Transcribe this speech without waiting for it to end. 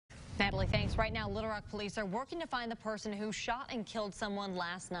Natalie, thanks. Right now, Little Rock police are working to find the person who shot and killed someone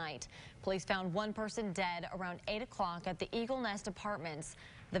last night. Police found one person dead around 8 o'clock at the Eagle Nest Apartments.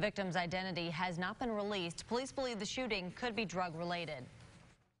 The victim's identity has not been released. Police believe the shooting could be drug-related.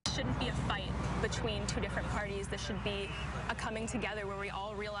 It shouldn't be a fight between two different parties. This should be a coming together where we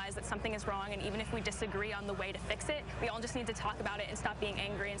all realize that something is wrong, and even if we disagree on the way to fix it, we all just need to talk about it and stop being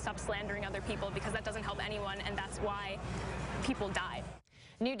angry and stop slandering other people, because that doesn't help anyone, and that's why people die.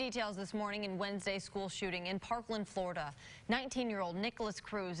 New details this morning in Wednesday's school shooting in Parkland, Florida. 19-year-old Nicholas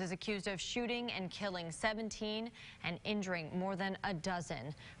Cruz is accused of shooting and killing 17 and injuring more than a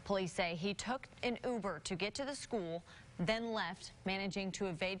dozen. Police say he took an Uber to get to the school, then left, managing to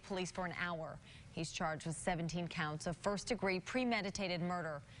evade police for an hour. He's charged with 17 counts of first-degree premeditated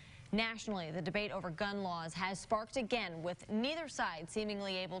murder. Nationally, the debate over gun laws has sparked again, with neither side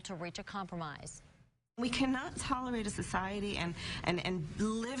seemingly able to reach a compromise. We cannot tolerate a society and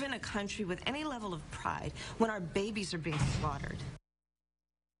live in a country with any level of pride when our babies are being slaughtered.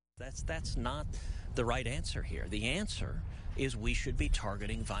 That's not the right answer here. The answer is we should be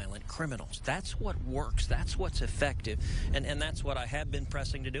targeting violent criminals. That's what works. That's what's effective. And that's what I have been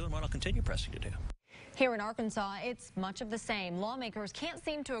pressing to do and what I'll continue pressing to do. Here in Arkansas, it's much of the same. Lawmakers can't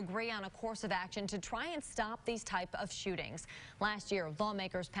seem to agree on a course of action to try and stop these type of shootings. Last year,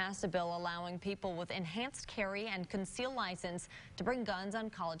 lawmakers passed a bill allowing people with enhanced carry and conceal license to bring guns on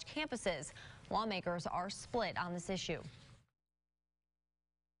college campuses. Lawmakers are split on this issue.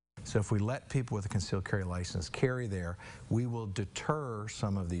 So if we let people with a concealed carry license carry there, we will deter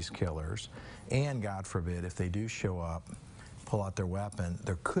some of these killers. And God forbid, if they do show up, pull out their weapon,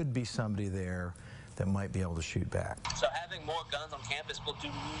 there could be somebody there that might be able to shoot back. So having more guns on campus will do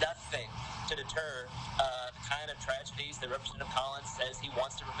nothing to deter the kind of tragedies that Representative Collins says he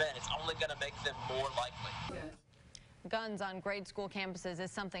wants to prevent. It's only going to make them more likely. Guns on grade school campuses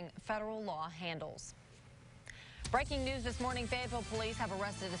is something federal law handles. Breaking news this morning, Fayetteville police have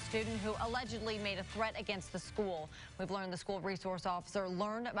arrested a student who allegedly made a threat against the school. We've learned the school resource officer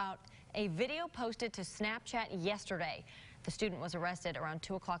learned about a video posted to Snapchat yesterday. The student was arrested around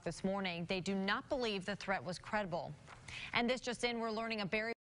 2 o'clock this morning. They do not believe the threat was credible. And this just in, we're learning a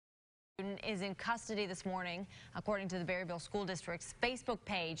Berryville student is in custody this morning. According to the Berryville School District's Facebook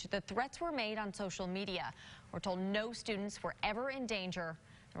page, the threats were made on social media. We're told no students were ever in danger.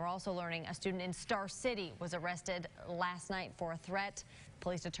 And we're also learning a student in Star City was arrested last night for a threat.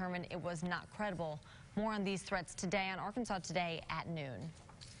 Police determined it was not credible. More on these threats today on Arkansas Today at noon.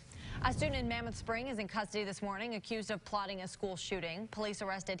 A student in Mammoth Spring is in custody this morning, accused of plotting a school shooting. Police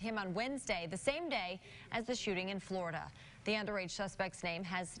arrested him on Wednesday, the same day as the shooting in Florida. The underage suspect's name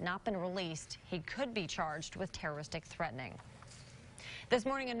has not been released. He could be charged with terroristic threatening. This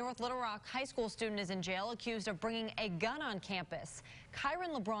morning, a North Little Rock high school student is in jail, accused of bringing a gun on campus.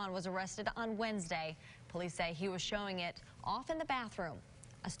 Kyron LeBron was arrested on Wednesday. Police say he was showing it off in the bathroom.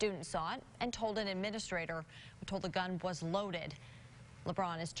 A student saw it and told an administrator, who told the gun was loaded.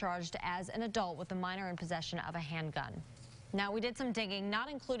 LeBron is charged as an adult with a minor in possession of a handgun. Now, we did some digging, not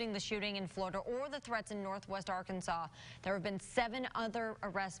including the shooting in Florida or the threats in northwest Arkansas. There have been 7 other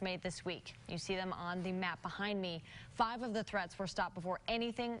arrests made this week. You see them on the map behind me. 5 of the threats were stopped before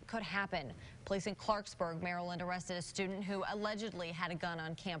anything could happen. Police in Clarksburg, Maryland, arrested a student who allegedly had a gun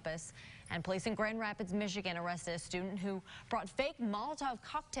on campus. And police in Grand Rapids, Michigan, arrested a student who brought fake Molotov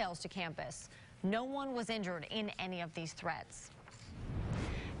cocktails to campus. No one was injured in any of these threats.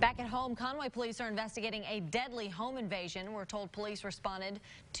 Back at home, Conway police are investigating a deadly home invasion. We're told police responded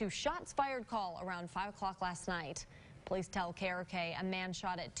to shots fired call around 5 o'clock last night. Police tell KRK a man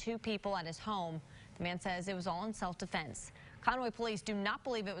shot at 2 people at his home. The man says it was all in self-defense. Conway police do not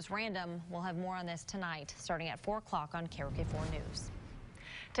believe it was random. We'll have more on this tonight, starting at 4 o'clock on KRK4 News.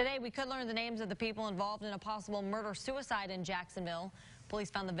 Today, we could learn the names of the people involved in a possible murder-suicide in Jacksonville. Police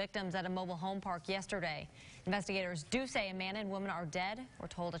found the victims at a mobile home park yesterday. Investigators do say a man and woman are dead. We're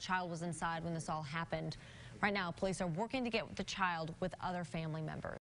told a child was inside when this all happened. Right now, police are working to get the child with other family members.